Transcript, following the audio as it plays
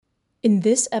In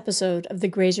this episode of The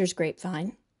Grazer's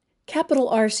Grapevine, Capital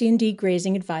RC&D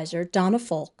Grazing Advisor Donna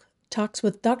Foulk talks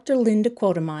with Dr. Linda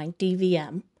Quodomine,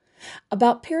 DVM,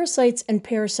 about parasites and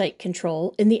parasite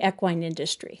control in the equine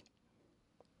industry.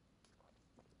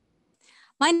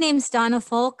 My name's Donna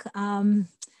Foulk.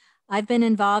 I've been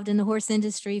involved in the horse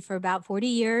industry for about 40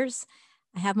 years.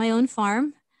 I have my own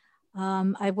farm.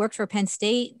 I've worked for Penn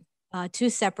State 2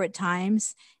 separate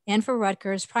times and for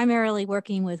Rutgers, primarily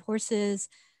working with horses,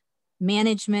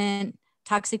 management,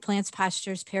 toxic plants,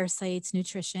 pastures, parasites,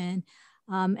 nutrition,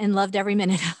 and loved every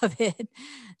minute of it.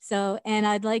 And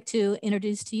I'd like to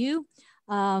introduce to you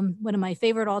one of my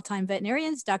favorite all-time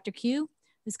veterinarians, Dr. Q,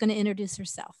 who's going to introduce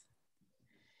herself.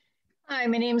 Hi,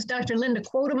 my name is Dr. Linda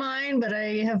Quodomine, but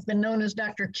I have been known as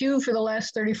Dr. Q for the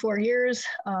last 34 years.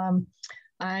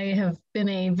 I have been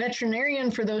a veterinarian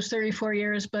for those 34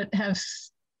 years, but have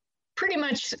pretty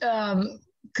much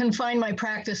confined my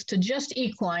practice to just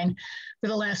equine for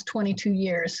the last 22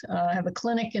 years. I have a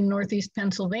clinic in Northeast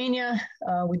Pennsylvania.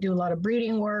 We do a lot of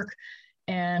breeding work.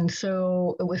 And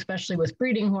so, especially with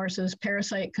breeding horses,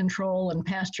 parasite control and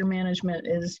pasture management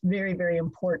is very, very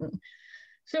important.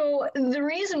 So the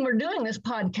reason we're doing this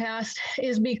podcast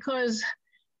is because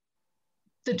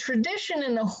the tradition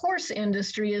in the horse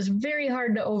industry is very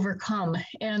hard to overcome.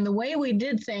 And the way we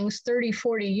did things 30,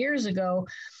 40 years ago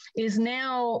is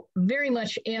now very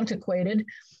much antiquated.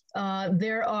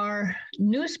 There are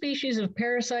new species of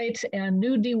parasites and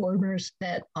new dewormers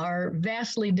that are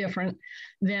vastly different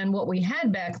than what we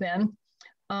had back then.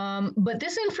 But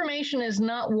this information is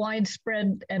not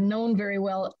widespread and known very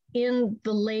well in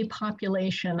the lay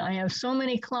population. I have so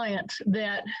many clients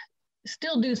that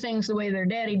still do things the way their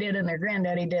daddy did and their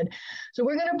granddaddy did. So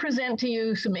we're going to present to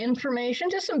you some information,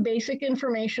 just some basic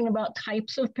information about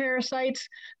types of parasites,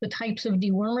 the types of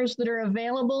dewormers that are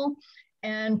available,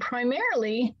 and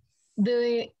primarily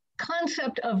the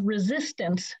concept of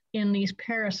resistance in these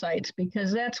parasites,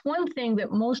 because that's one thing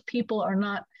that most people are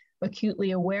not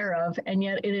acutely aware of, and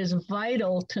yet it is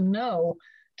vital to know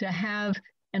to have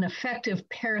an effective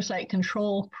parasite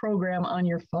control program on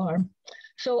your farm.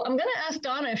 So I'm going to ask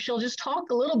Donna if she'll just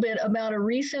talk a little bit about a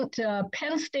recent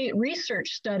Penn State research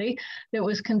study that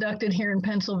was conducted here in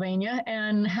Pennsylvania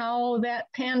and how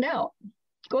that panned out.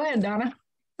 Go ahead, Donna.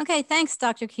 Okay, thanks,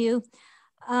 Dr. Q.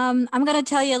 I'm going to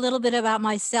tell you a little bit about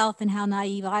myself and how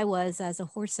naive I was as a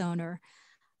horse owner.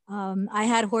 I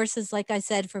had horses, like I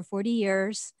said, for 40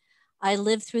 years. I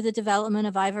lived through the development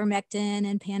of ivermectin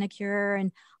and Panicure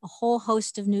and a whole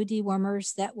host of new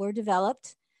dewormers that were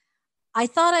developed. I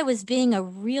thought I was being a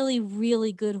really,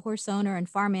 really good horse owner and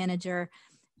farm manager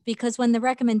because when the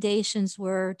recommendations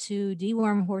were to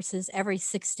deworm horses every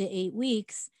 6 to 8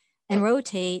 weeks and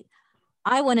rotate,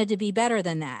 I wanted to be better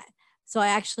than that. So I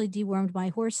actually dewormed my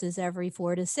horses every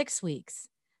 4 to 6 weeks,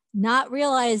 not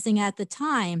realizing at the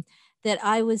time that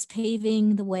I was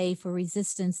paving the way for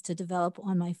resistance to develop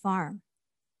on my farm.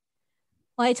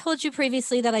 Well, I told you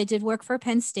previously that I did work for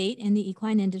Penn State in the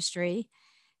equine industry,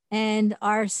 and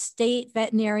our state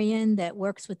veterinarian that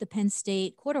works with the Penn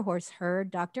State quarter horse herd,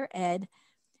 Dr. Ed,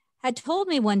 had told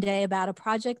me one day about a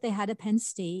project they had at Penn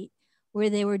State where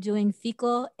they were doing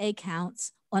fecal egg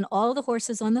counts on all the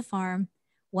horses on the farm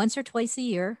once or twice a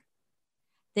year.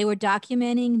 They were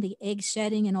documenting the egg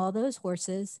shedding in all those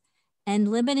horses and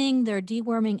limiting their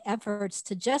deworming efforts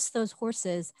to just those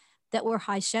horses that were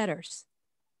high shedders.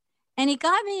 And it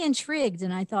got me intrigued,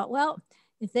 and I thought, well,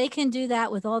 if they can do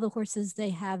that with all the horses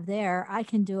they have there, I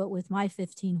can do it with my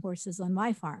 15 horses on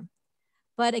my farm.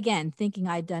 But again, thinking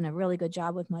I'd done a really good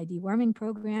job with my deworming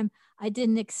program, I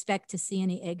didn't expect to see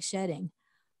any egg shedding.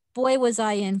 Boy, was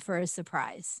I in for a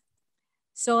surprise.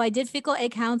 So I did fecal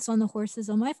egg counts on the horses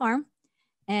on my farm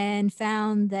and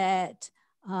found that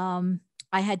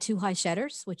I had 2 high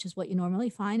shedders, which is what you normally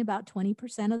find. About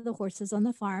 20% of the horses on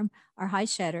the farm are high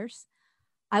shedders.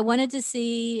 I wanted to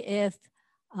see if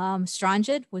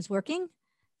Strongid was working.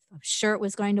 I'm sure it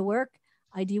was going to work.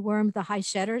 I dewormed the high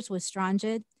shedders with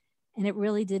Strongid, and it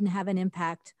really didn't have an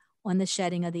impact on the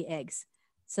shedding of the eggs.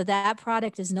 So that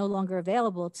product is no longer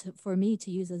available for me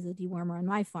to use as a dewormer on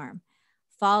my farm.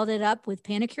 Followed it up with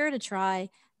Panicure to try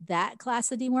that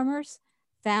class of dewormers,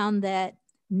 found that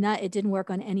it didn't work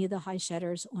on any of the high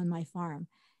shedders on my farm.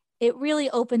 It really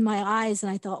opened my eyes,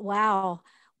 and I thought, wow,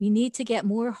 we need to get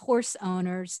more horse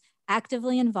owners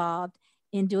actively involved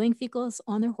in doing fecals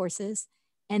on their horses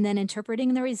and then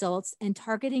interpreting the results and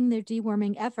targeting their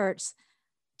deworming efforts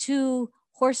to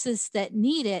horses that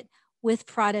need it with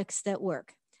products that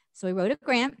work. So we wrote a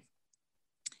grant,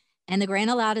 and the grant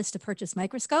allowed us to purchase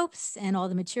microscopes and all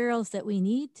the materials that we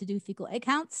need to do fecal egg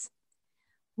counts.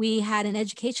 We had an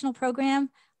educational program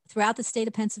throughout the state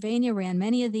of Pennsylvania, ran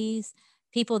many of these.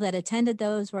 People that attended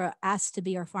those were asked to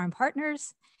be our farm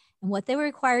partners. And what they were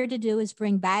required to do is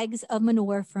bring bags of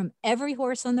manure from every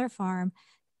horse on their farm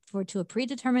to a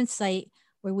predetermined site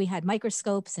where we had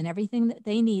microscopes and everything that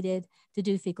they needed to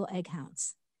do fecal egg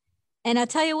counts. And I'll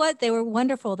tell you what, they were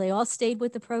wonderful. They all stayed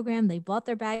with the program. They bought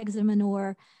their bags of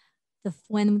manure.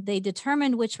 When they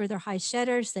determined which were their high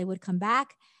shedders, they would come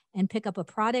back and pick up a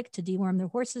product to deworm their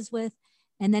horses with,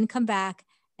 and then come back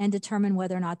and determine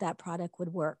whether or not that product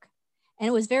would work. And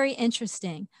it was very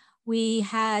interesting. We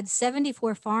had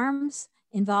 74 farms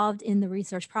involved in the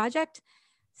research project.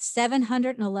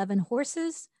 711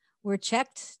 horses were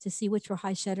checked to see which were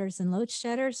high shedders and low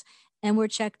shedders, and were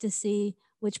checked to see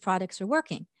which products are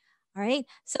working. All right.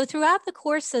 So throughout the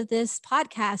course of this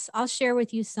podcast, I'll share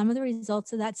with you some of the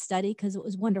results of that study because it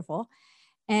was wonderful.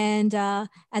 And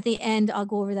at the end, I'll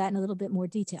go over that in a little bit more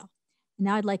detail.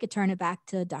 Now I'd like to turn it back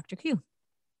to Dr. Q.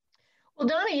 Well,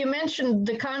 Donna, you mentioned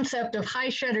the concept of high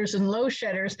shedders and low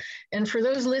shedders. And for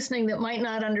those listening that might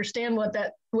not understand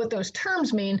what those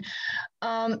terms mean,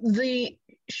 the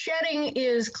shedding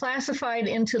is classified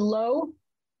into low,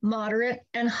 moderate,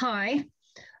 and high.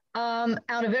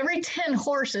 Out of every 10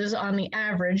 horses on the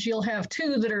average, you'll have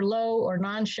 2 that are low or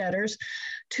non-shedders,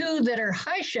 2 that are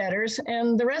high shedders,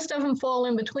 and the rest of them fall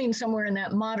in between somewhere in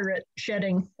that moderate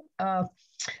shedding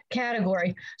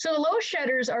category. So the low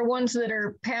shedders are ones that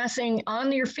are passing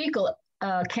on your fecal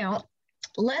count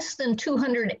less than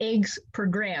 200 eggs per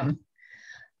gram.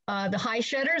 The high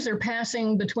shedders are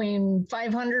passing between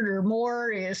 500 or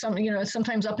more,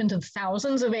 sometimes up into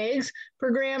thousands of eggs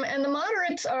per gram, and the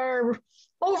moderates are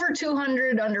over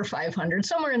 200, under 500,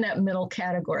 somewhere in that middle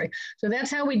category. So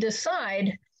that's how we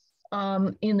decide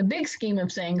in the big scheme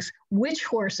of things, which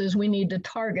horses we need to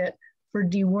target for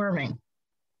deworming.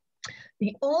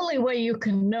 The only way you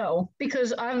can know,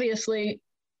 because obviously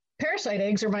parasite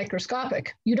eggs are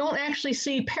microscopic. You don't actually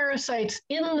see parasites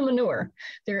in the manure.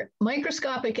 They're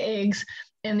microscopic eggs,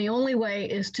 and the only way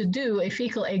is to do a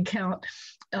fecal egg count.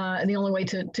 The only way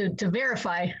to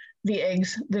verify the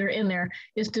eggs that are in there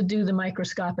is to do the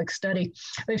microscopic study.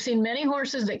 We've seen many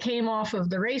horses that came off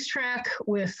of the racetrack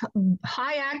with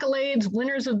high accolades,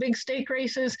 winners of big stake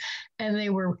races, and they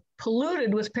were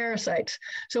polluted with parasites.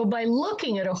 So by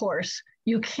looking at a horse,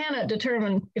 you cannot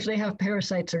determine if they have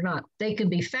parasites or not. They can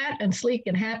be fat and sleek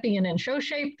and happy and in show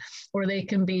shape, or they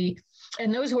can be,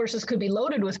 and those horses could be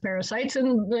loaded with parasites.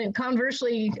 And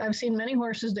conversely, I've seen many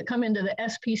horses that come into the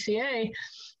SPCA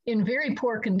in very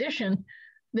poor condition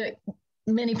that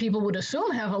many people would assume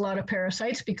have a lot of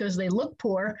parasites because they look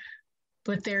poor,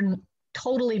 but they're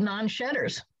totally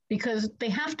non-shedders because they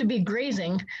have to be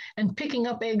grazing and picking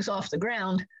up eggs off the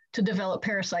ground to develop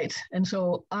parasites. And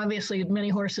so obviously many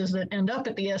horses that end up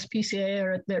at the SPCA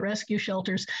or at the rescue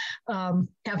shelters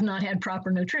have not had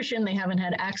proper nutrition. They haven't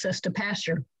had access to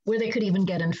pasture where they could even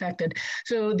get infected.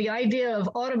 So the idea of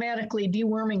automatically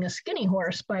deworming a skinny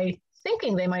horse by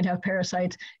thinking they might have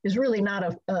parasites is really not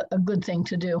a good thing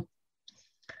to do.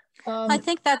 I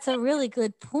think that's a really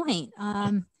good point.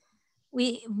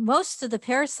 Most of the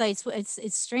parasites,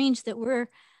 it's strange that we're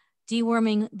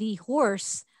deworming the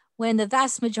horse when the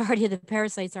vast majority of the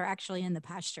parasites are actually in the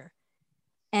pasture.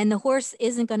 And the horse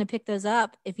isn't going to pick those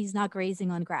up if he's not grazing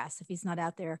on grass, if he's not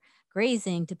out there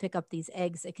grazing to pick up these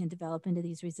eggs that can develop into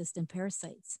these resistant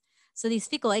parasites. So these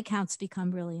fecal egg counts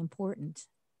become really important.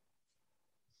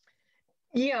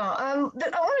 Yeah, I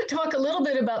want to talk a little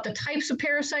bit about the types of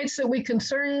parasites that we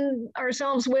concern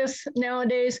ourselves with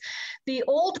nowadays. The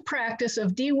old practice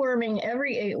of deworming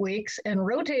every 8 weeks and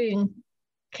rotating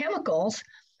chemicals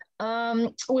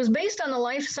was based on the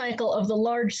life cycle of the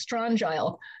large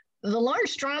strongyle. The large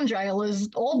strongyle is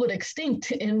all but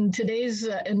extinct in today's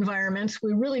environments.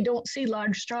 We really don't see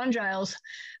large strongyles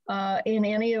in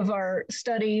any of our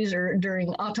studies or during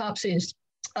autopsies.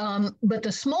 But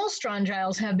the small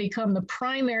strongyles have become the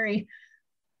primary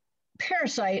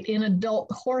parasite in adult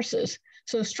horses.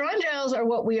 So strongyles are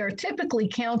what we are typically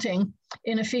counting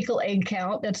in a fecal egg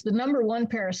count. That's the #1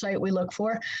 parasite we look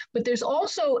for. But there's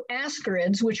also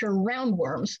ascarids, which are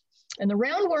roundworms. And the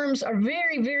roundworms are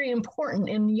very, very important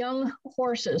in young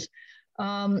horses.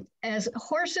 As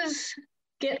horses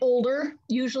get older,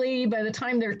 usually by the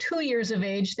time they're 2 years of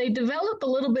age, they develop a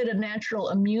little bit of natural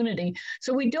immunity.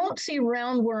 So we don't see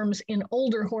roundworms in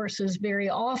older horses very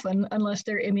often unless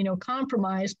they're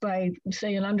immunocompromised by,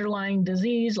 say, an underlying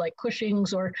disease like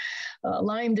Cushing's or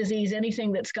Lyme disease,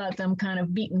 anything that's got them kind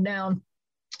of beaten down.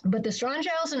 But the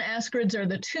strongyles and ascarids are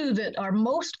the two that are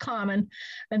most common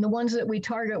and the ones that we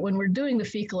target when we're doing the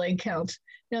fecal egg counts.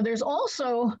 Now, there's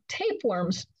also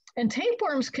tapeworms. And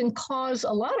tapeworms can cause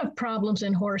a lot of problems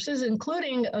in horses,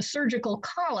 including a surgical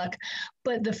colic,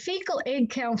 but the fecal egg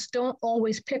counts don't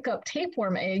always pick up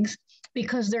tapeworm eggs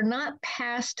because they're not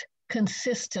passed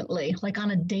consistently, like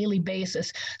on a daily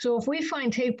basis. So if we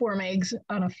find tapeworm eggs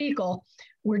on a fecal,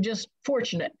 we're just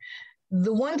fortunate.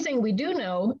 The one thing we do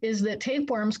know is that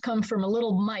tapeworms come from a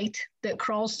little mite that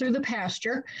crawls through the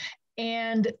pasture,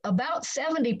 and about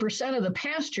 70% of the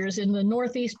pastures in the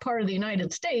northeast part of the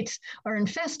United States are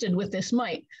infested with this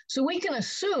mite. So we can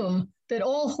assume that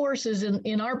all horses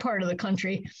in our part of the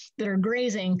country that are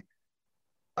grazing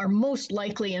are most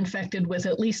likely infected with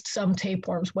at least some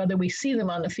tapeworms, whether we see them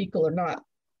on the fecal or not.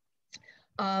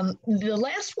 The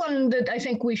last one that I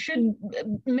think we should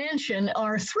mention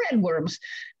are threadworms.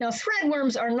 Now,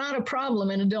 threadworms are not a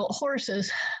problem in adult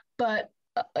horses, but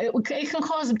it can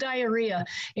cause diarrhea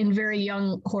in very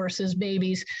young horses,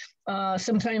 babies,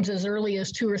 sometimes as early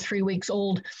as 2 or 3 weeks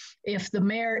old, if the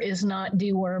mare is not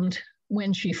dewormed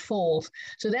when she foals.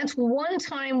 So that's one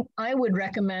time I would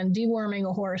recommend deworming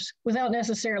a horse without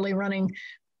necessarily running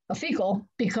a fecal,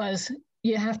 because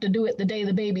you have to do it the day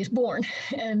the baby's born.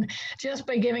 And just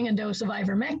by giving a dose of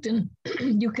ivermectin,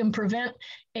 you can prevent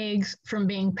eggs from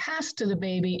being passed to the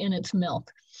baby in its milk.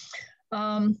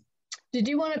 Did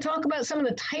you want to talk about some of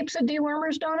the types of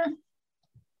dewormers, Donna?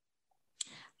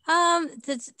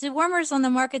 The dewormers on the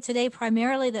market today,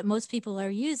 primarily that most people are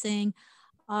using,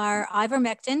 are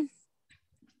ivermectin,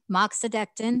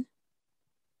 moxidectin,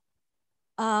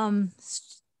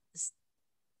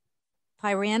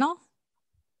 pyranol,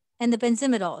 and the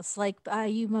benzimidols. Like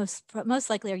you most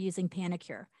likely are using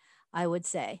Panacur, I would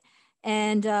say.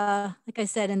 And like I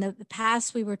said, in the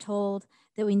past, we were told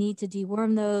that we need to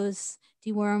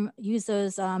use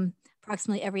those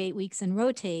approximately every 8 weeks and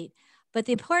rotate. But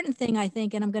the important thing, I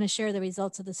think, and I'm going to share the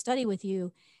results of the study with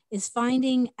you, is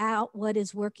finding out what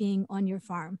is working on your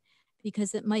farm,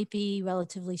 because it might be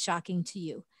relatively shocking to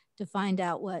you to find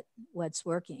out what's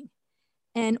working.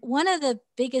 And one of the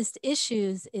biggest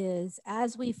issues is,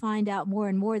 as we find out more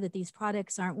and more that these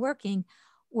products aren't working,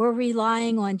 we're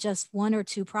relying on just 1 or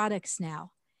 2 products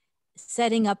now,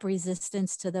 setting up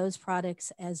resistance to those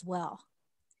products as well.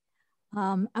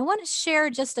 I want to share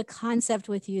just a concept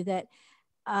with you that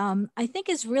I think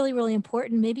is really, really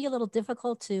important, maybe a little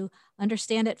difficult to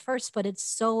understand at first, but it's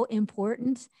so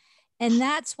important. And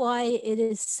that's why it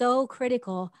is so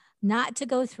critical not to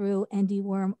go through and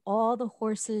deworm all the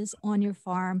horses on your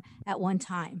farm at one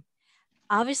time.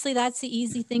 Obviously, that's the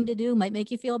easy thing to do. Might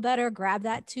make you feel better. Grab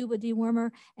that tube of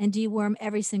dewormer and deworm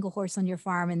every single horse on your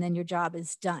farm, and then your job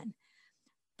is done.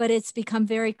 But it's become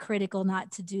very critical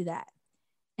not to do that.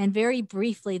 And very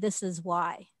briefly, this is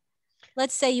why.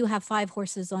 Let's say you have 5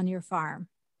 horses on your farm,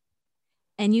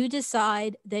 and you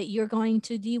decide that you're going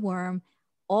to deworm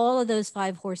all of those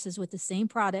 5 horses with the same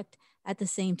product at the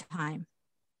same time.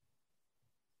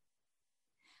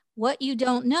 What you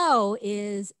don't know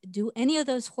is, do any of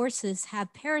those horses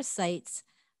have parasites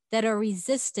that are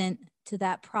resistant to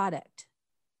that product?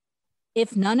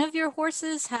 If none of your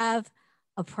horses have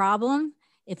a problem,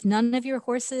 if none of your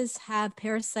horses have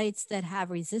parasites that have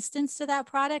resistance to that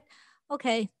product,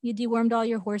 okay, you dewormed all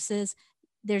your horses.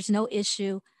 There's no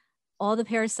issue. All the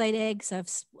parasite eggs have,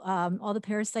 all the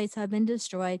parasites have been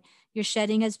destroyed. Your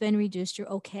shedding has been reduced. You're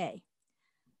okay.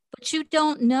 But you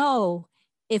don't know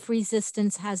if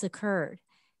resistance has occurred.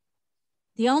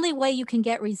 The only way you can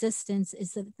get resistance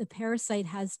is that the parasite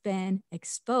has been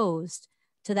exposed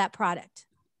to that product.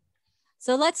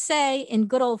 So let's say in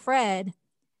good old Fred,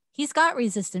 he's got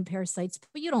resistant parasites,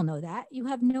 but you don't know that. You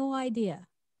have no idea.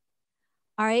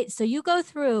 All right, so you go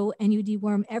through and you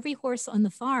deworm every horse on the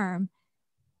farm.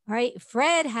 All right,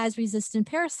 Fred has resistant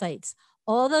parasites.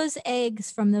 All those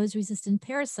eggs from those resistant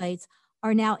parasites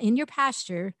are now in your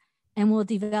pasture and will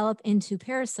develop into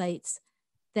parasites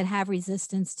that have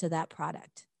resistance to that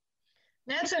product.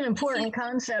 That's an important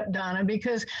concept, Donna,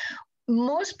 because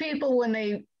most people, when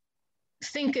they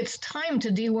think it's time to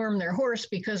deworm their horse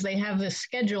because they have this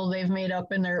schedule they've made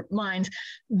up in their minds,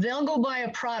 they'll go buy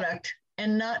a product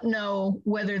and not know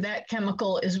whether that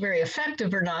chemical is very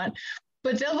effective or not,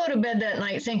 but they'll go to bed that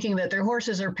night thinking that their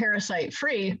horses are parasite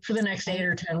free for the next 8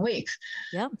 or 10 weeks.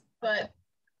 Yep. But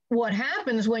what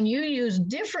happens when you use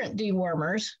different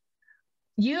dewormers,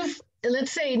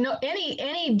 let's say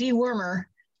any dewormer,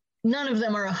 none of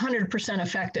them are 100%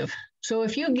 effective. So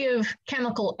if you give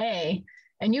chemical A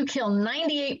and you kill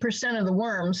 98% of the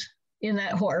worms in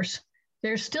that horse,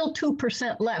 there's still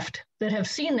 2% left that have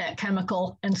seen that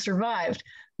chemical and survived.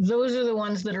 Those are the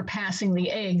ones that are passing the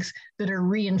eggs that are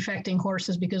reinfecting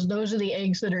horses, because those are the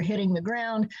eggs that are hitting the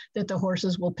ground that the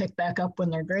horses will pick back up when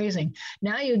they're grazing.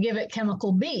 Now you give it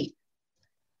chemical B.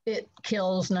 it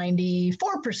kills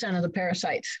 94% of the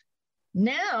parasites.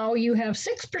 Now you have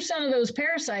 6% of those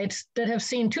parasites that have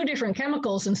seen 2 different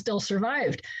chemicals and still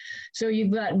survived. So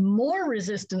you've got more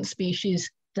resistant species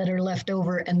that are left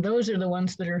over, and those are the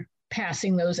ones that are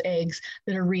passing those eggs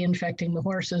that are reinfecting the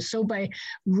horses. So by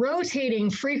rotating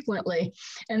frequently,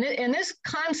 and this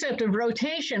concept of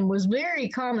rotation was very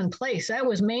commonplace. That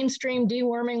was mainstream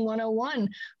deworming 101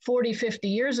 40, 50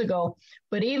 years ago.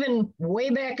 But even way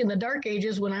back in the dark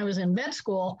ages when I was in vet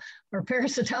school, our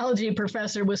parasitology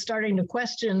professor was starting to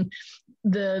question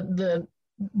the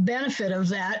benefit of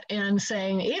that and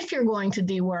saying, if you're going to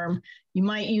deworm, you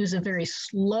might use a very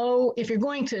slow, if you're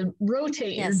going to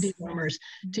rotate your dewormers,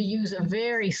 to use a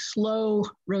very slow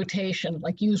rotation,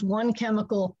 like use one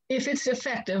chemical, if it's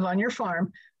effective on your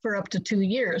farm, for up to 2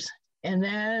 years, and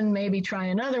then maybe try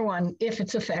another one if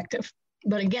it's effective.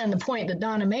 But again, the point that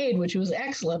Donna made, which was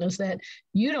excellent, is that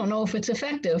you don't know if it's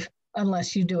effective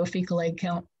unless you do a fecal egg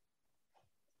count.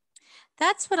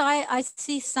 That's what I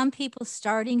see some people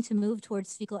starting to move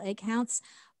towards fecal egg counts,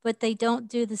 but they don't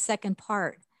do the second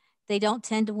part. They don't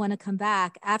tend to want to come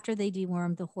back after they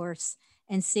deworm the horse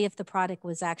and see if the product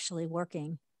was actually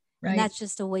working. Right. And that's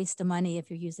just a waste of money if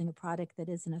you're using a product that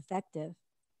isn't effective.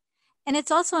 And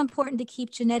it's also important to keep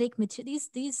genetic material.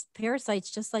 These parasites,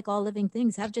 just like all living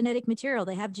things, have genetic material.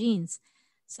 They have genes.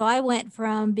 So I went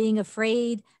from being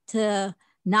afraid to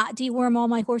not deworm all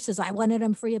my horses. I wanted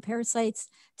them free of parasites,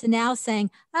 to now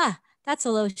saying, that's a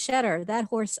low shedder. That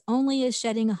horse only is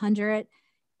shedding 100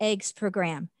 eggs per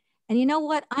gram. And you know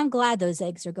what? I'm glad those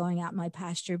eggs are going out in my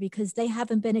pasture because they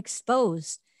haven't been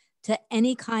exposed to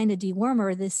any kind of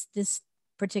dewormer this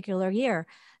particular year.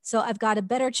 So I've got a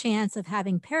better chance of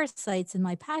having parasites in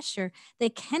my pasture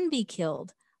that can be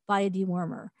killed by a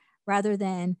dewormer rather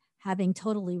than having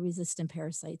totally resistant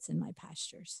parasites in my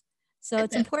pastures. So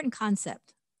it's an important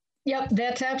concept. Yep,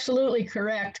 that's absolutely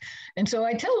correct. And so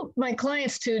I tell my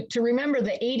clients to remember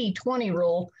the 80-20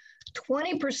 rule.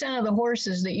 20% of the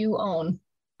horses that you own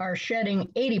are shedding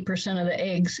 80% of the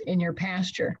eggs in your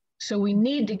pasture. So we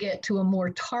need to get to a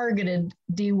more targeted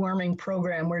deworming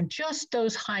program where just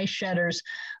those high shedders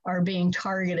are being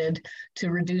targeted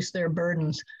to reduce their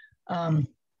burdens. And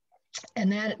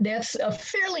that's a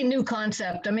fairly new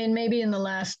concept. I mean, maybe in the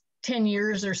last 10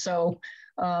 years or so,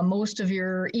 most of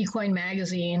your equine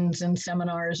magazines and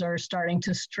seminars are starting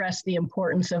to stress the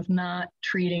importance of not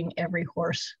treating every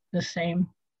horse the same.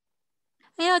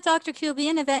 You know, Dr. Q,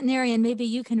 being a veterinarian, maybe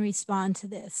you can respond to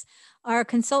this. Our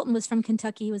consultant was from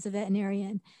Kentucky, he was a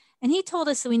veterinarian, and he told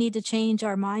us that we need to change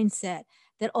our mindset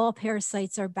that all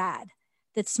parasites are bad,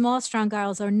 that small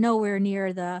strongyles are nowhere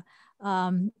near the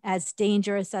as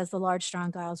dangerous as the large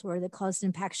strongyles were that caused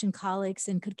impaction colics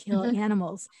and could kill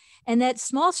animals. And that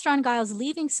small strongyles,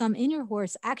 leaving some in your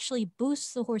horse, actually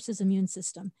boosts the horse's immune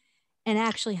system and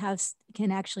actually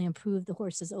can actually improve the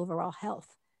horse's overall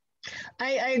health.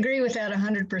 I agree with that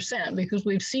 100% because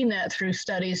we've seen that through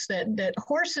studies that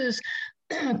horses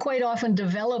quite often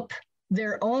develop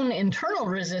their own internal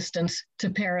resistance to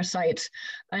parasites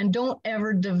and don't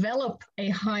ever develop a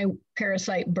high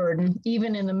parasite burden,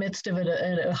 even in the midst of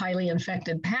a highly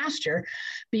infected pasture,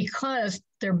 because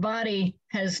their body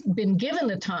has been given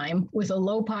the time with a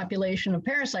low population of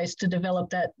parasites to develop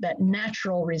that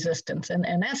natural resistance.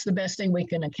 And that's the best thing we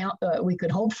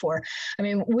could hope for. I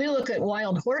mean, we look at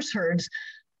wild horse herds,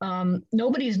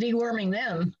 nobody's deworming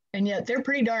them, and yet they're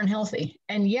pretty darn healthy.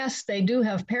 And yes, they do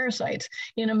have parasites.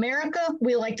 In America,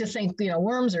 we like to think,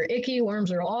 worms are icky, worms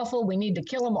are awful, we need to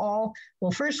kill them all.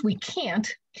 Well, first, we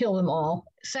can't kill them all.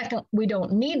 Second, we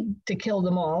don't need to kill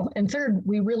them all. And third,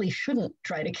 we really shouldn't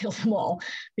try to kill them all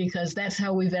because that's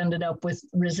how we've ended up with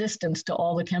resistance to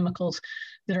all the chemicals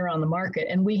that are on the market.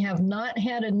 And we have not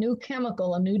had a new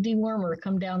chemical, a new dewormer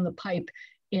come down the pipe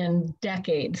in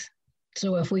decades.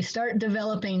 So if we start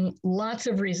developing lots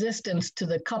of resistance to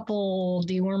the couple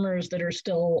dewormers that are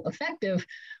still effective,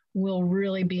 we'll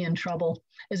really be in trouble.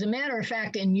 As a matter of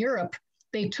fact, in Europe,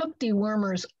 they took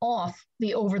dewormers off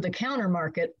the over-the-counter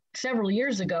market several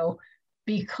years ago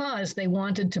because they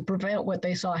wanted to prevent what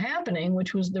they saw happening,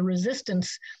 which was the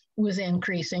resistance was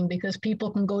increasing because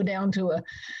people can go down to a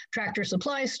Tractor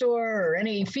Supply store or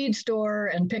any feed store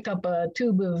and pick up a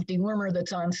tube of dewormer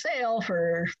that's on sale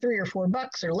for $3 or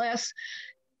 $4 or less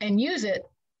and use it,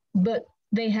 but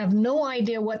they have no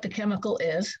idea what the chemical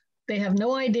is. They have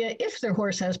no idea if their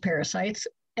horse has parasites,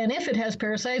 and if it has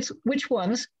parasites, which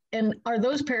ones, and are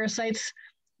those parasites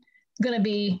going to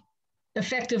be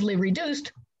effectively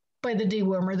reduced by the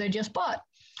dewormer they just bought.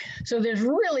 So there's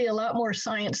really a lot more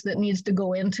science that needs to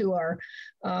go into our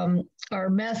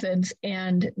methods.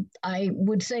 And I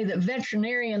would say that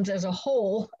veterinarians as a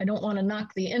whole, I don't want to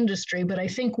knock the industry, but I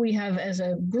think we have as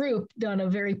a group done a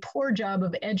very poor job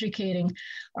of educating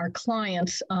our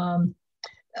clients.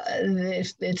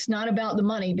 It's not about the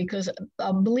money, because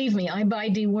believe me, I buy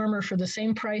dewormer for the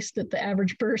same price that the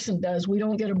average person does. We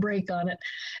don't get a break on it.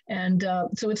 And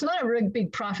so it's not a really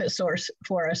big profit source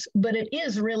for us, but it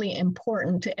is really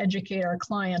important to educate our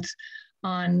clients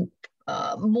on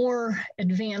more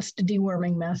advanced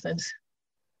deworming methods.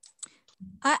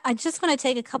 I just want to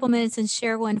take a couple minutes and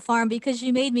share one farm, because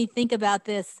you made me think about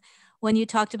this when you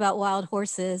talked about wild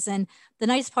horses. And the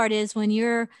nice part is when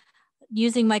you're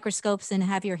using microscopes and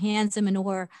have your hands in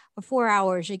manure for 4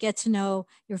 hours, you get to know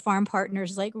your farm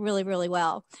partners like really, really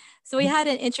well. So we had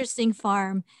an interesting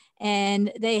farm,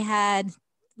 and they had a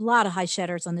lot of high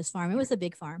shedders on this farm. It was a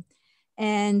big farm.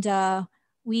 And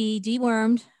we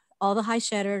dewormed all the high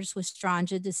shedders with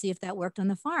Strongid to see if that worked on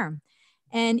the farm.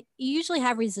 And you usually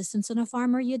have resistance on a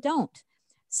farm or you don't.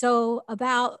 So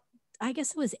about, I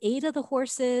guess it was 8 of the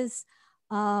horses,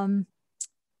 the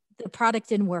product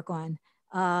didn't work on.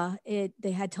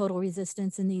 They had total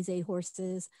resistance in these 8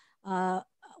 horses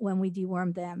when we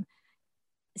dewormed them.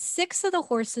 6 of the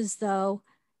horses, though,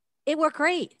 it worked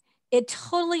great. It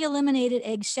totally eliminated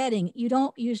egg shedding. You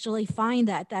don't usually find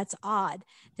that. That's odd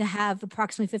to have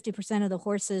approximately 50% of the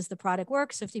horses, the product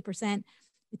works, 50%,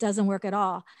 it doesn't work at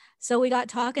all. So we got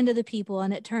talking to the people,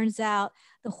 and it turns out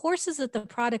the horses that the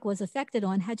product was affected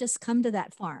on had just come to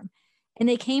that farm, and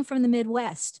they came from the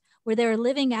Midwest, where they were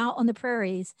living out on the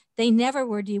prairies. They never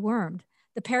were dewormed.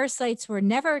 The parasites were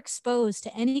never exposed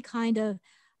to any kind of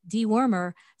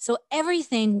dewormer. So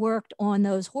everything worked on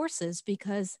those horses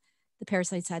because the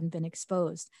parasites hadn't been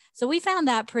exposed. So we found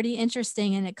that pretty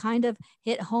interesting, and it kind of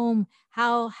hit home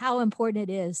how important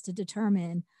it is to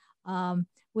determine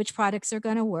which products are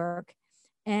going to work,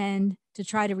 and to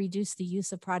try to reduce the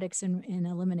use of products and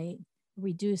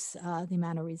reduce the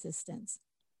amount of resistance.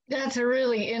 That's a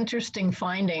really interesting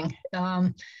finding.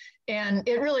 And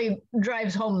it really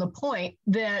drives home the point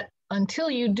that until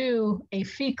you do a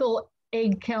fecal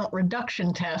egg count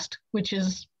reduction test, which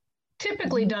is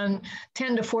typically done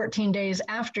 10 to 14 days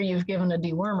after you've given a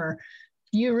dewormer,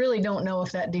 you really don't know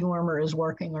if that dewormer is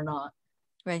working or not.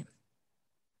 Right.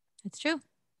 That's true.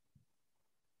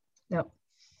 Yep.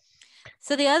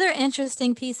 So the other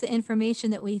interesting piece of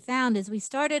information that we found is we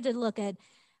started to look at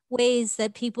ways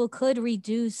that people could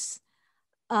reduce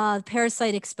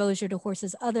parasite exposure to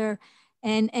horses,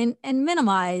 and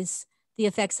minimize the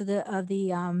effects of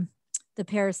the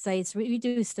parasites,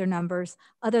 reduce their numbers,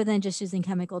 other than just using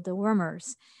chemical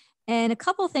dewormers. And a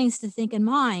couple things to think in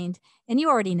mind, and you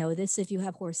already know this if you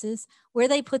have horses, where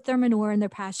they put their manure in their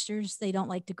pastures, they don't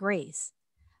like to graze.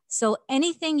 So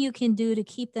anything you can do to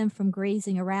keep them from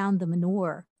grazing around the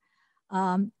manure,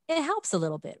 it helps a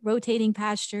little bit. Rotating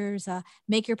pastures,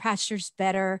 make your pastures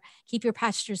better, keep your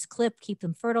pastures clipped, keep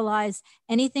them fertilized,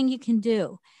 anything you can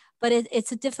do. But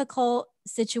it's a difficult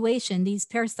situation. These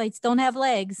parasites don't have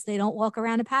legs. They don't walk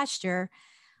around a pasture.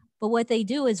 But what they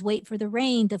do is wait for the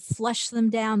rain to flush them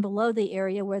down below the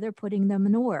area where they're putting the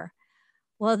manure.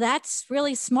 Well, that's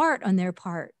really smart on their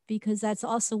part, because that's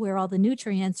also where all the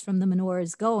nutrients from the manure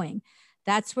is going.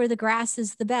 That's where the grass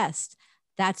is the best.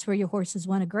 That's where your horses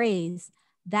want to graze.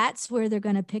 That's where they're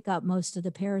going to pick up most of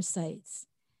the parasites.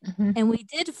 Mm-hmm. And we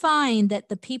did find that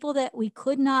the people that we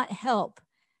could not help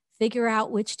figure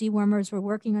out which dewormers were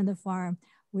working on the farm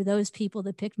were those people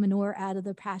that picked manure out of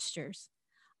their pastures.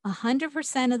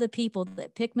 100% of the people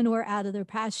that picked manure out of their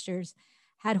pastures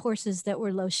had horses that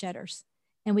were low shedders,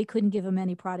 and we couldn't give them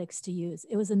any products to use.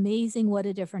 It was amazing what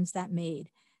a difference that made,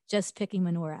 just picking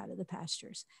manure out of the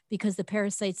pastures, because the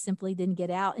parasites simply didn't get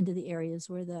out into the areas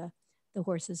where the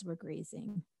horses were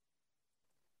grazing.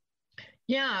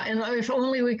 Yeah, and if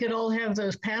only we could all have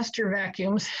those pasture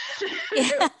vacuums.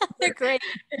 Yeah, they're great.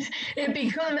 It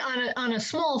becomes on a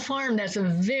small farm, that's a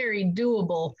very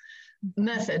doable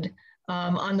method.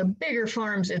 On the bigger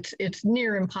farms, it's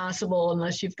near impossible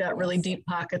unless you've got really deep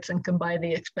pockets and can buy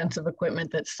the expensive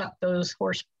equipment that suck those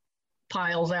horse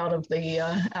piles out of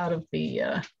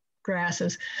the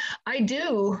grasses. I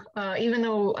do, even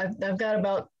though I've got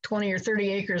about 20 or 30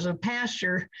 acres of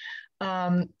pasture,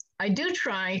 I do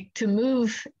try to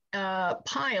move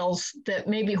piles that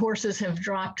maybe horses have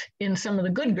dropped in some of the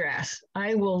good grass.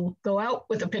 I will go out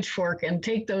with a pitchfork and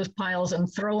take those piles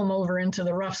and throw them over into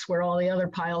the roughs where all the other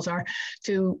piles are,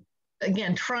 to,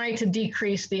 again, try to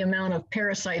decrease the amount of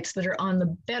parasites that are on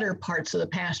the better parts of the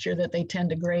pasture that they tend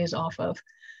to graze off of.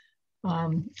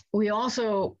 We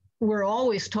also we're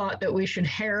always taught that we should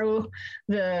harrow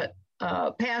the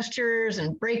pastures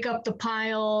and break up the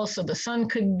piles so the sun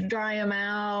could dry them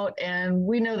out. And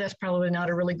we know that's probably not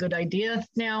a really good idea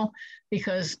now,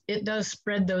 because it does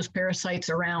spread those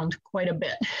parasites around quite a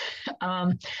bit.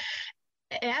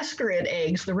 Ascarid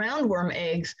eggs, the roundworm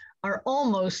eggs, are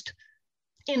almost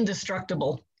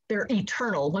indestructible. They're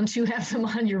eternal. Once you have them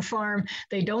on your farm,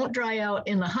 they don't dry out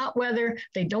in the hot weather.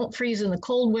 They don't freeze in the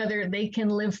cold weather. They can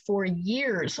live for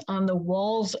years on the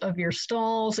walls of your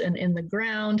stalls and in the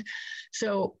ground.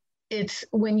 So it's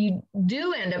when you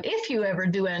do end up, if you ever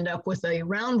do end up with a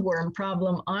roundworm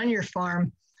problem on your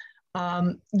farm,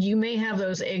 you may have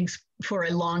those eggs for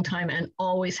a long time and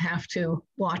always have to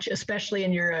watch, especially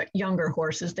in your younger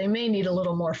horses. They may need a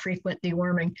little more frequent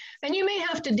deworming. And you may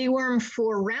have to deworm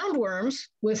for roundworms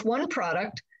with one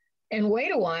product and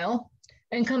wait a while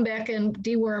and come back and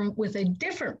deworm with a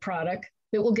different product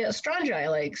that will get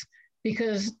strongyl eggs,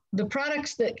 because the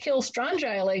products that kill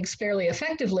strongyl eggs fairly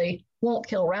effectively won't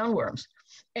kill roundworms.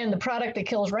 And the product that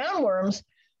kills roundworms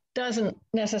doesn't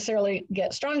necessarily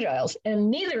get strongyls, and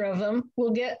neither of them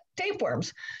will get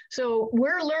tapeworms. So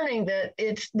we're learning that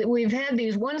we've had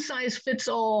these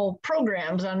one-size-fits-all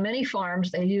programs on many farms.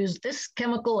 They use this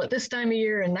chemical at this time of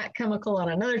year and that chemical on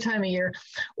another time of year,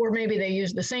 or maybe they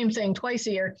use the same thing twice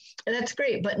a year. And that's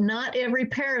great, but not every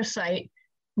parasite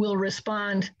will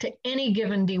respond to any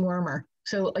given dewormer.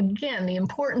 So again, the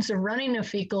importance of running a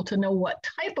fecal to know what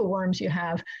type of worms you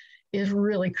have is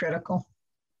really critical.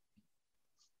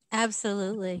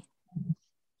 Absolutely.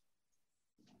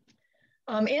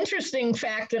 Interesting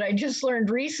fact that I just learned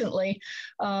recently.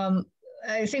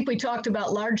 I think we talked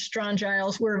about large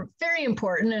strongyls were very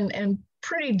important and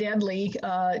pretty deadly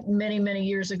many, many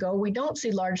years ago. We don't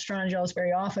see large strongyls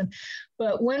very often,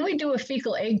 but when we do a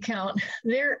fecal egg count,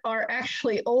 there are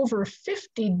actually over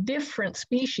 50 different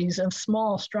species of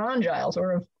small strongyls,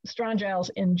 or of strongyls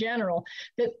in general,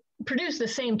 that produce the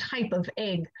same type of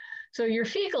egg. So your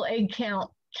fecal egg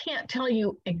count can't tell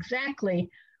you exactly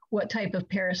what type of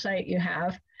parasite you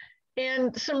have.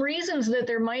 And some reasons that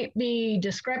there might be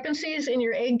discrepancies in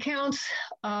your egg counts.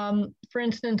 For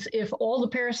instance, if all the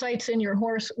parasites in your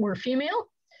horse were female,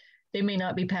 they may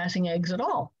not be passing eggs at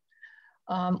all.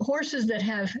 Horses that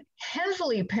have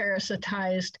heavily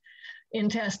parasitized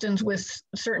intestines with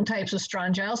certain types of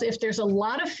strongyls, if there's a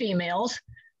lot of females,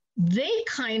 they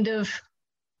kind of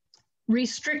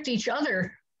restrict each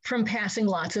other from passing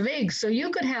lots of eggs. So you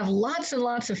could have lots and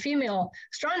lots of female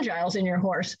strongyls in your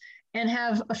horse and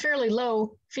have a fairly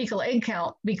low fecal egg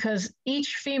count, because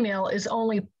each female is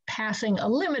only passing a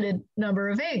limited number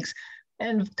of eggs.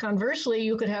 And conversely,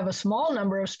 you could have a small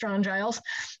number of strongyls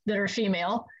that are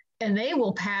female, and they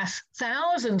will pass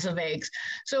thousands of eggs.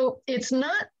 So it's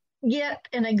not yet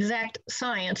an exact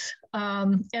science.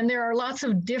 And there are lots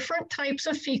of different types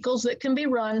of fecals that can be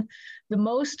run. The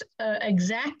most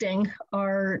exacting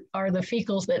are the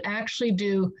fecals that actually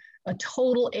do a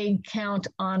total egg count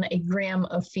on a gram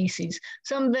of feces.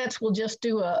 Some vets will just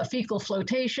do a fecal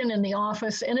flotation in the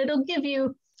office, and it'll give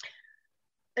you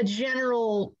a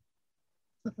general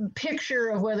picture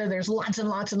of whether there's lots and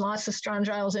lots and lots of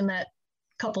strongyls in that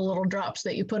couple little drops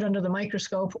that you put under the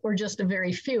microscope, or just a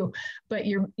very few. But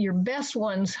your best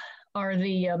ones are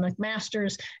the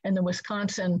McMaster's and the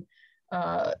Wisconsin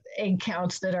egg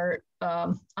counts that are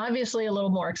obviously a little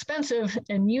more expensive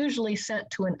and usually sent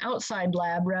to an outside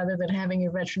lab rather than having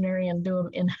your veterinarian do them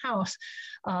in-house.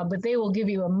 But they will give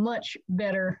you a much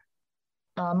better,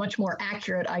 much more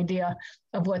accurate idea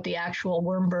of what the actual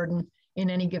worm burden in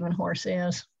any given horse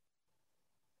is.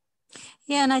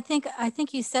 Yeah, and I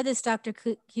think you said this, Dr.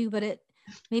 Q, but it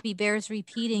maybe bears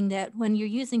repeating that when you're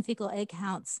using fecal egg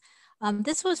counts,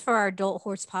 this was for our adult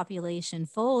horse population.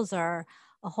 Foals are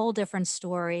a whole different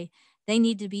story. They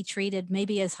need to be treated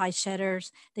maybe as high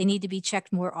shedders. They need to be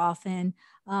checked more often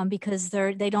because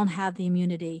they don't have the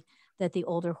immunity that the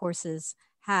older horses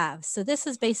have. So this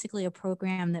is basically a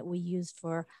program that we used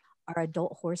for our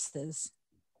adult horses.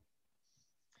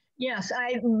 Yes,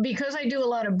 because I do a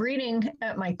lot of breeding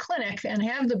at my clinic and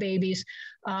have the babies,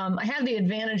 I have the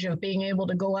advantage of being able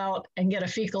to go out and get a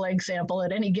fecal egg sample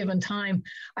at any given time.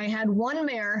 I had one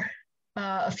mare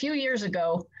a few years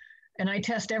ago, and I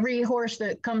test every horse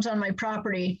that comes on my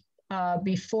property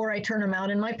before I turn them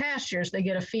out in my pastures. They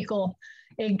get a fecal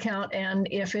egg count, and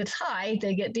if it's high,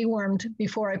 they get dewormed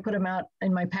before I put them out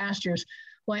in my pastures.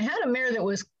 Well, I had a mare that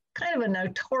was kind of a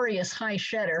notorious high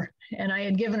shedder, and I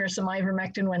had given her some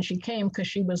ivermectin when she came because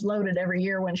she was loaded every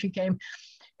year when she came.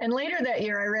 And later that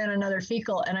year, I ran another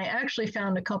fecal, and I actually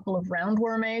found a couple of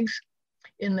roundworm eggs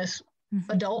in this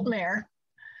adult mare.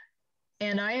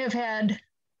 And I have had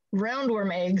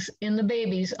roundworm eggs in the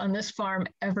babies on this farm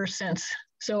ever since.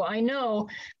 So I know,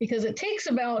 because it takes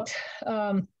about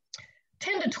 10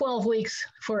 to 12 weeks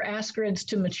for ascarids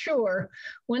to mature.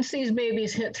 Once these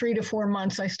babies hit 3 to 4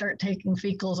 months, I start taking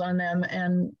fecals on them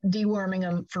and deworming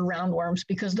them for roundworms,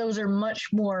 because those are much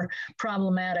more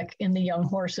problematic in the young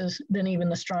horses than even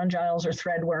the strongyles or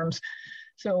threadworms.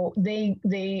 So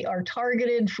they are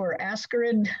targeted for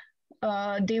ascarid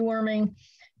deworming.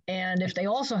 And if they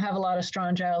also have a lot of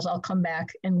strongyles, I'll come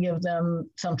back and give them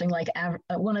something like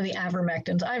one of the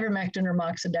ivermectins, ivermectin or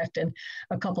moxidectin,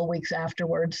 a couple weeks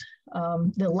afterwards.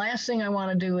 The last thing I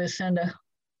want to do is send a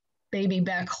baby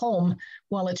back home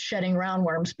while it's shedding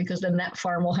roundworms, because then that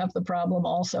farm will have the problem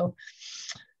also.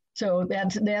 So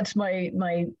that's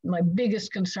my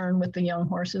biggest concern with the young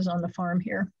horses on the farm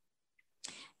here.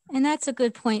 And that's a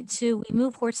good point too. We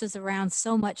move horses around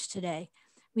so much today.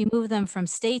 We move them from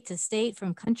state to state,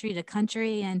 from country to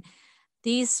country, and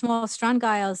these small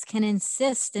strongyles can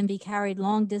insist and be carried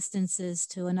long distances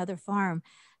to another farm.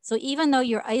 So even though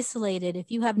you're isolated,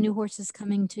 if you have new horses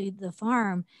coming to the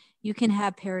farm, you can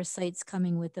have parasites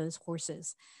coming with those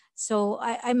horses. So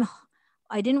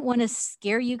I didn't want to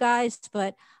scare you guys,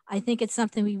 but I think it's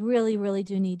something we really, really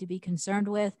do need to be concerned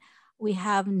with. We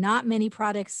have not many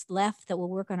products left that will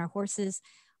work on our horses.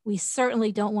 We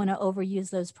certainly don't want to overuse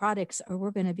those products, or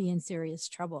we're going to be in serious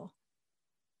trouble.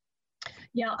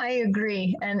 Yeah, I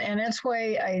agree. And that's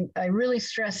why I really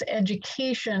stress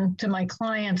education to my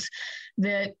clients,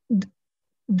 that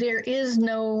there is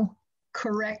no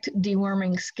correct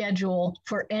deworming schedule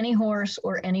for any horse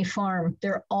or any farm.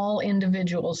 They're all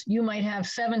individuals. You might have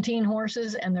 17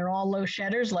 horses and they're all low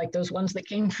shedders, like those ones that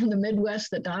came from the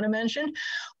Midwest that Donna mentioned,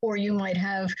 or you might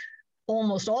have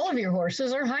almost all of your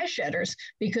horses are high shedders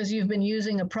because you've been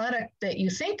using a product that you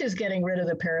think is getting rid of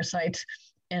the parasites,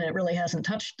 and it really hasn't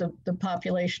touched the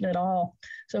population at all.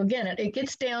 So again, it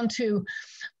gets down to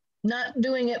not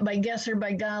doing it by guess or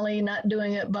by golly, not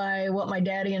doing it by what my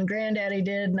daddy and granddaddy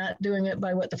did, not doing it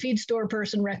by what the feed store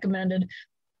person recommended,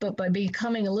 but by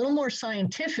becoming a little more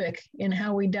scientific in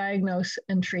how we diagnose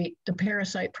and treat the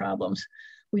parasite problems.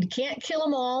 We can't kill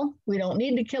them all. We don't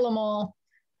need to kill them all,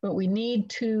 but we need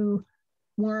to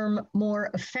worm more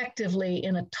effectively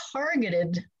in a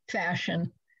targeted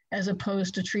fashion, as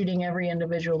opposed to treating every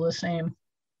individual the same.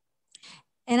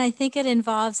 And I think it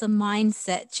involves a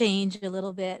mindset change a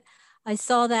little bit. I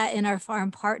saw that in our farm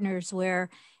partners, where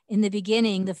in the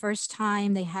beginning, the first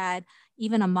time they had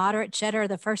even a moderate cheddar,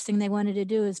 the first thing they wanted to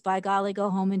do is, by golly,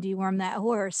 go home and deworm that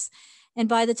horse. And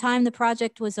by the time the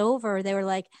project was over, they were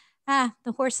like,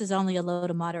 the horse is only a low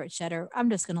to moderate cheddar. I'm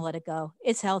just going to let it go.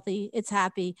 It's healthy. It's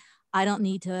happy. I don't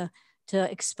need to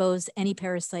expose any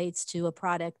parasites to a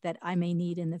product that I may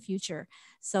need in the future.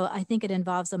 So I think it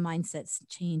involves a mindset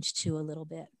change too, a little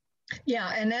bit.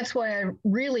 Yeah, and that's why I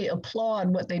really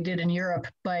applaud what they did in Europe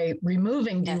by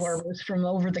removing dewormers from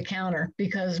over the counter,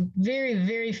 because very,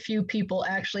 very few people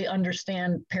actually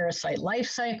understand parasite life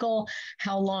cycle,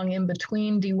 how long in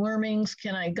between dewormings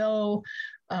can I go,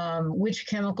 which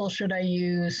chemical should I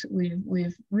use.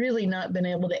 We've really not been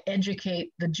able to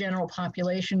educate the general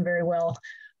population very well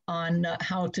on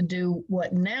how to do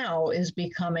what now is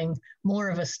becoming more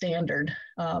of a standard.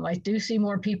 I do see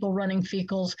more people running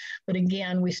fecals, but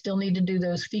again, we still need to do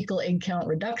those fecal egg count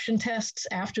reduction tests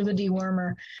after the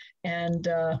dewormer, and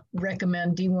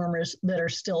recommend dewormers that are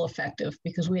still effective,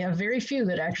 because we have very few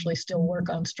that actually still work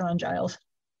on strongyles.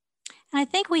 And I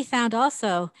think we found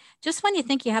also, just when you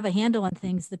think you have a handle on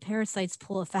things, the parasites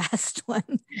pull a fast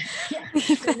one. Yeah,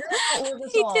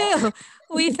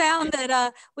 we found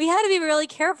that we had to be really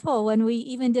careful when we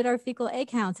even did our fecal egg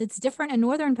counts. It's different in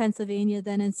northern Pennsylvania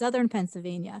than in southern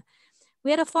Pennsylvania.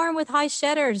 We had a farm with high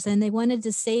shedders, and they wanted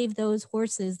to save those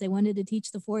horses. They wanted to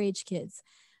teach the 4-H kids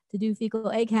to do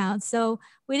fecal egg counts. So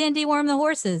we didn't deworm the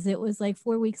horses. It was like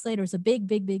 4 weeks later. It was a big,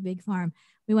 big, big, big farm.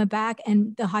 We went back,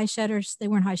 and the high shedders, they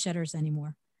weren't high shedders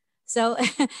anymore. So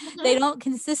they don't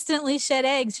consistently shed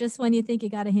eggs just when you think you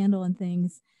got a handle on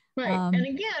things. Right. And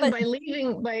again,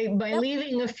 by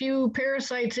leaving a few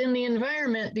parasites in the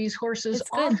environment, these horses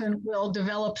often will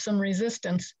develop some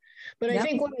resistance. But I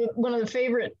think one of the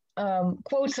favorite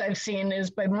quotes I've seen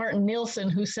is by Martin Nielsen,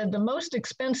 who said, the most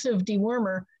expensive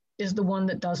dewormer is the one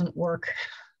that doesn't work.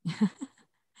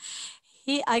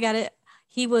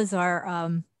 He was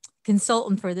our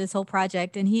consultant for this whole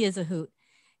project, and he is a hoot.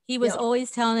 He was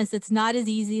always telling us it's not as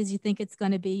easy as you think it's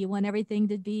going to be. You want everything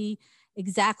to be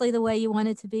exactly the way you want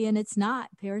it to be, and it's not.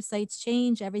 Parasites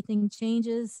change, everything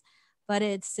changes, but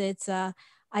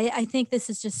I think this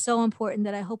is just so important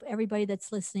that I hope everybody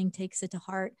that's listening takes it to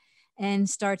heart and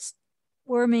starts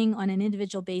worming on an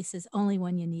individual basis only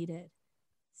when you need it.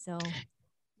 So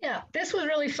yeah, this was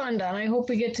really fun, Don. I hope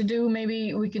we get to do,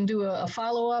 maybe we can do a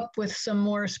follow-up with some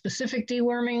more specific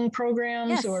deworming programs,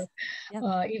 yes. or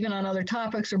Yep. even on other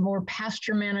topics, or more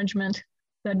pasture management.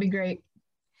 That'd be great.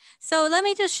 So let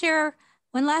me just share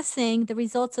one last thing, the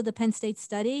results of the Penn State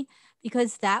study,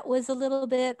 because that was a little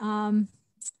bit,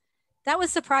 that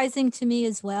was surprising to me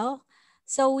as well.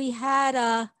 So we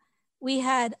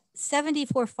had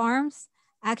 74 farms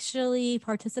actually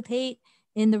participate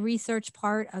in the research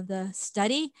part of the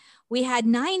study. We had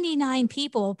 99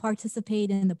 people participate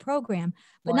in the program,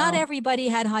 but not everybody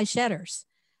had high shedders.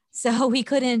 So we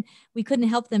couldn't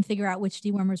help them figure out which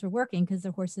dewormers were working because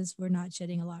the horses were not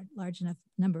shedding a large enough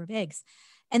number of eggs.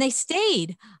 And they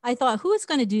stayed. I thought, who is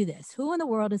going to do this? Who in the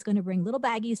world is going to bring little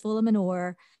baggies full of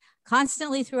manure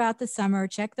constantly throughout the summer,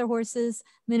 check their horses'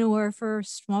 manure for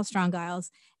small strongyles,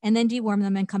 and then deworm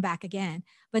them and come back again?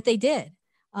 But they did.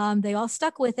 They all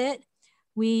stuck with it.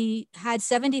 We had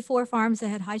 74 farms that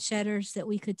had high shedders that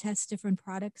we could test different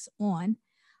products on.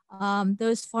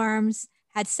 Those farms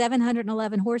had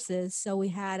 711 horses, so we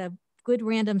had a good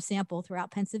random sample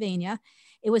throughout Pennsylvania.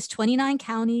 It was 29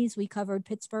 counties. We covered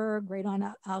Pittsburgh, right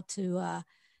on out to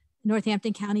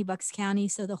Northampton County, Bucks County,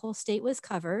 so the whole state was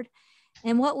covered.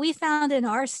 And what we found in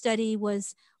our study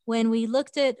was when we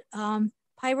looked at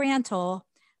pyrantel,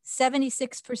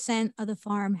 76% of the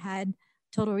farm had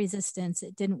total resistance.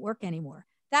 It didn't work anymore.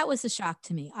 That was a shock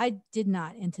to me. I did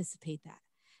not anticipate that.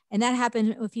 And that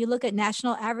happened, if you look at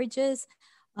national averages,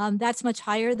 that's much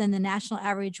higher than the national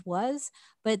average was,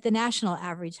 but the national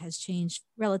average has changed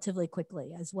relatively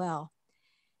quickly as well.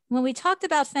 When we talked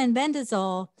about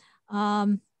fenbendazole,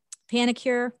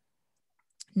 Panicure,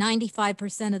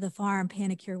 95% of the farm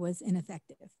Panicure was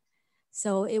ineffective.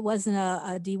 So it wasn't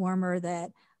a dewormer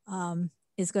that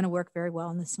is going to work very well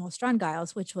in the small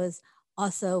strongyles, which was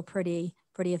also pretty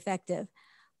effective,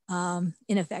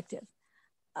 ineffective.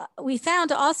 We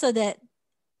found also that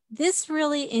this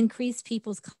really increased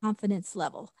people's confidence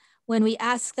level. When we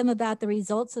asked them about the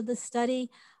results of the study,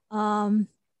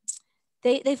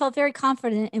 they felt very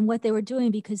confident in what they were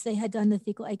doing because they had done the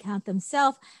fecal egg count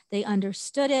themselves. They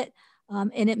understood it,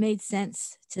 and it made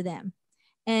sense to them.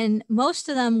 And most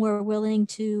of them were willing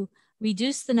to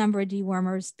reduce the number of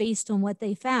dewormers based on what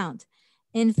they found.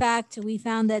 In fact, we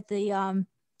found that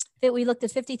we looked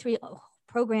at 53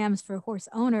 programs for horse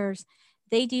owners.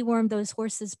 They dewormed those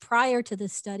horses prior to the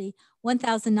study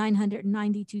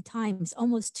 1,992 times,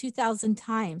 almost 2,000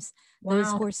 times. Wow.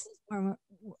 Those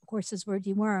horses were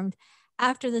dewormed.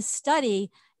 After the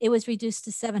study, it was reduced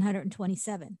to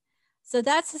 727. So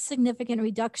that's a significant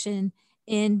reduction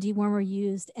in dewormer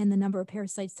used and the number of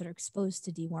parasites that are exposed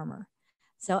to dewormer.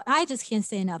 So I just can't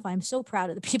say enough. I'm so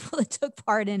proud of the people that took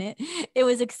part in it. It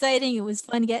was exciting. It was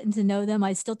fun getting to know them.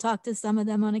 I still talk to some of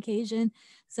them on occasion.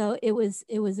 So it was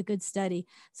a good study.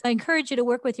 So I encourage you to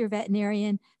work with your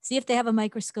veterinarian, see if they have a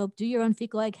microscope, do your own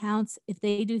fecal egg counts. If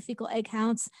they do fecal egg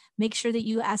counts, make sure that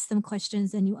you ask them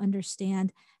questions and you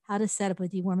understand how to set up a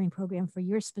deworming program for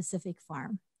your specific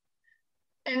farm.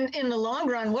 And in the long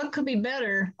run, what could be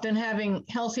better than having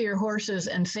healthier horses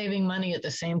and saving money at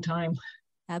the same time?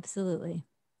 Absolutely.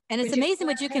 And it's amazing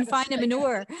what you can find in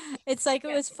manure. It's like,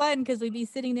 it was fun because we'd be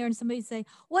sitting there and somebody'd say,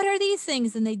 what are these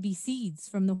things? And they'd be seeds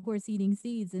from the horse eating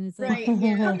seeds. And it's like, how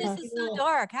come this is so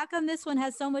dark? How come this one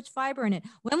has so much fiber in it?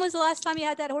 When was the last time you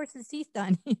had that horse's teeth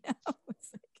done? You know?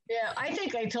 Yeah, I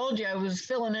think I told you I was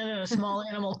filling in at a small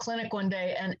animal clinic one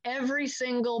day, and every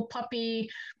single puppy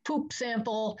poop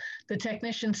sample, the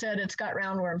technician said, it's got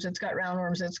roundworms, it's got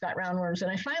roundworms, it's got roundworms.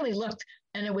 And I finally looked,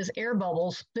 and it was air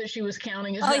bubbles that she was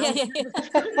counting as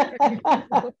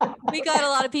We got a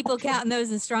lot of people counting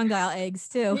those as strongyle eggs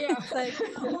too. Yeah. It's like,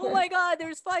 oh my God,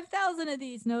 there's 5,000 of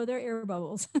these. No, they're air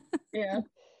bubbles. Yeah.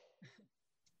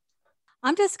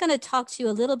 I'm just going to talk to you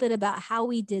a little bit about how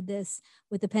we did this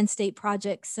with the Penn State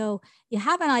project, so you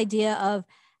have an idea of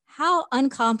how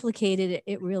uncomplicated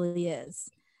it really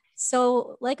is.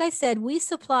 So like I said, we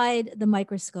supplied the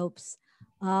microscopes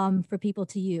for people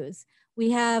to use.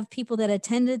 We have people that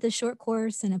attended the short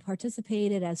course and have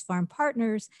participated as farm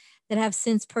partners that have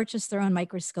since purchased their own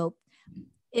microscope.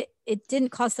 It didn't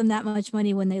cost them that much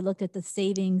money when they looked at the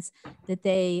savings that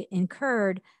they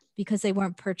incurred because they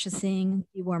weren't purchasing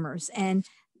dewormers and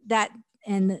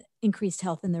the increased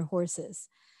health in their horses.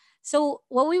 So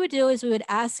what we would do is we would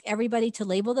ask everybody to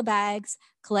label the bags,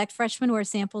 collect fresh manure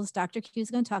samples. Dr. Q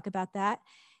is going to talk about that.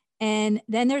 And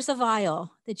then there's a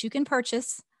vial that you can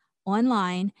purchase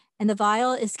online, and the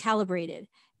vial is calibrated.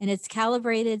 And it's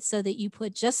calibrated so that you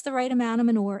put just the right amount of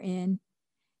manure in.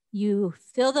 You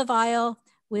fill the vial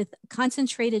with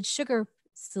concentrated sugar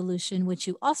solution, which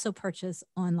you also purchase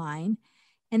online.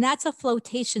 And that's a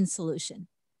flotation solution.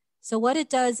 So what it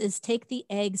does is take the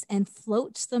eggs and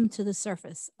floats them to the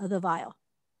surface of the vial.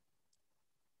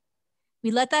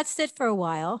 We let that sit for a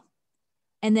while,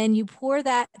 and then you pour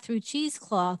that through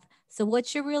cheesecloth. So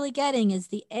what you're really getting is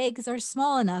the eggs are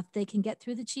small enough they can get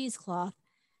through the cheesecloth.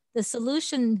 The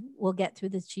solution will get through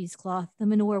the cheesecloth, the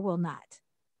manure will not.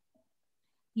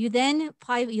 You then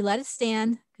you let it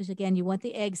stand, because again, you want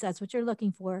the eggs, that's what you're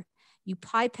looking for. You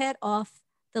pipette off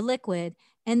the liquid,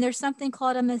 and there's something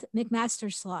called a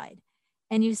McMaster slide.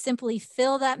 And you simply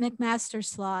fill that McMaster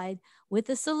slide with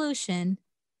the solution,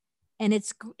 and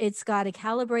it's got a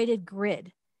calibrated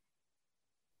grid.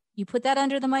 You put that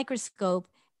under the microscope,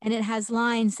 and it has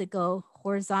lines that go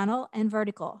horizontal and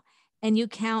vertical. And you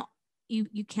count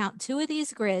 2 of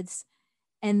these grids,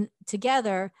 and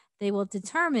together they will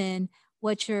determine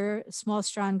what your small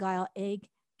strand guile egg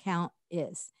count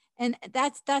is. And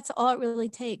that's all it really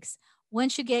takes.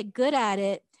 Once you get good at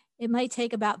it, it might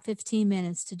take about 15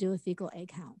 minutes to do a fecal egg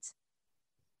count.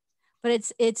 But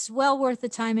it's well worth the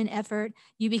time and effort.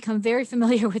 You become very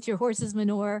familiar with your horse's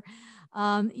manure.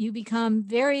 You become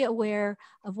very aware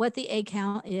of what the egg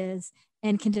count is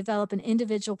and can develop an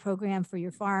individual program for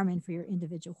your farm and for your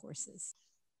individual horses.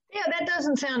 Yeah, that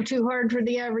doesn't sound too hard for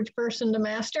the average person to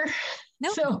master.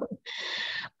 Nope. So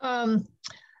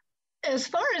as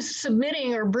far as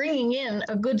submitting or bringing in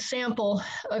a good sample,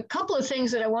 a couple of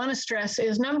things that I want to stress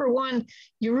is, number one,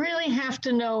 you really have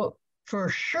to know for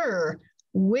sure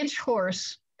which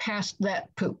horse passed that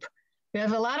poop. We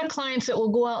have a lot of clients that will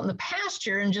go out in the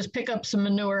pasture and just pick up some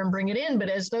manure and bring it in. But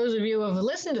as those of you who have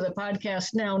listened to the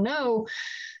podcast now know,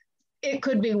 it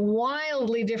could be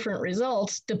wildly different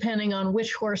results depending on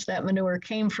which horse that manure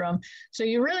came from. So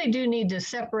you really do need to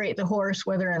separate the horse,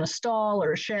 whether in a stall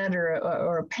or a shed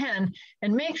or a pen,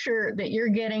 and make sure that you're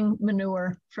getting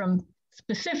manure from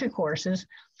specific horses.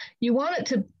 You want it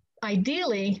to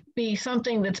ideally be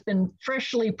something that's been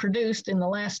freshly produced in the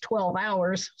last 12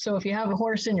 hours. So if you have a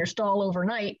horse in your stall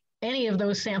overnight, any of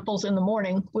those samples in the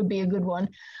morning would be a good one.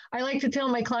 I like to tell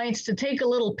my clients to take a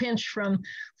little pinch from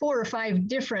 4 or 5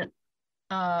 different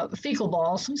fecal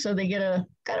balls, so they get a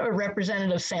kind of a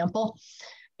representative sample,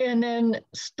 and then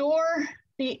store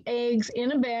the eggs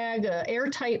in a bag, an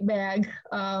airtight bag.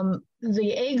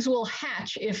 The eggs will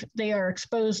hatch if they are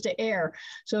exposed to air.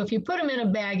 So if you put them in a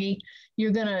baggie,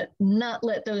 you're gonna not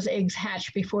let those eggs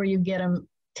hatch before you get them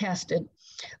tested.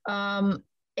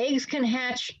 Eggs can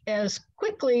hatch as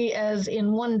quickly as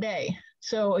in 1 day.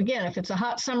 So again, if it's a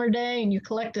hot summer day and you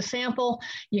collect a sample,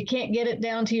 you can't get it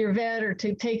down to your vet or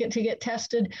to take it to get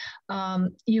tested,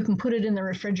 you can put it in the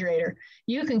refrigerator.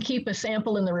 You can keep a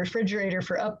sample in the refrigerator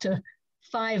for up to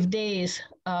 5 days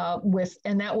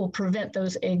and that will prevent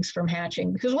those eggs from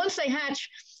hatching. Because once they hatch,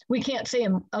 we can't see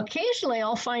them. Occasionally,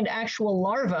 I'll find actual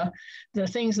larvae, the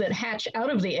things that hatch out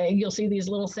of the egg. You'll see these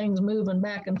little things moving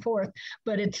back and forth,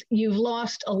 but you've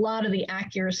lost a lot of the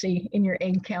accuracy in your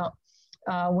egg count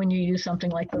when you use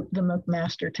something like the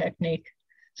McMaster technique.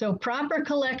 So proper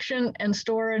collection and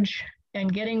storage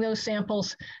and getting those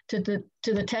samples to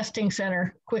the testing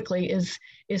center quickly is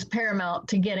paramount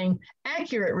to getting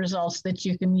accurate results that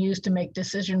you can use to make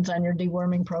decisions on your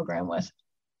deworming program with.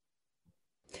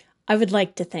 I would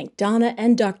like to thank Donna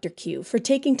and Dr. Q for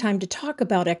taking time to talk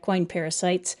about equine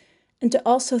parasites, and to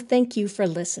also thank you for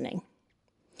listening.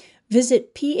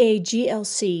 Visit paglc.org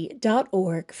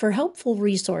for helpful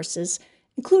resources,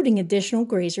 including additional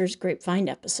Grazer's Grapevine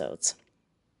episodes.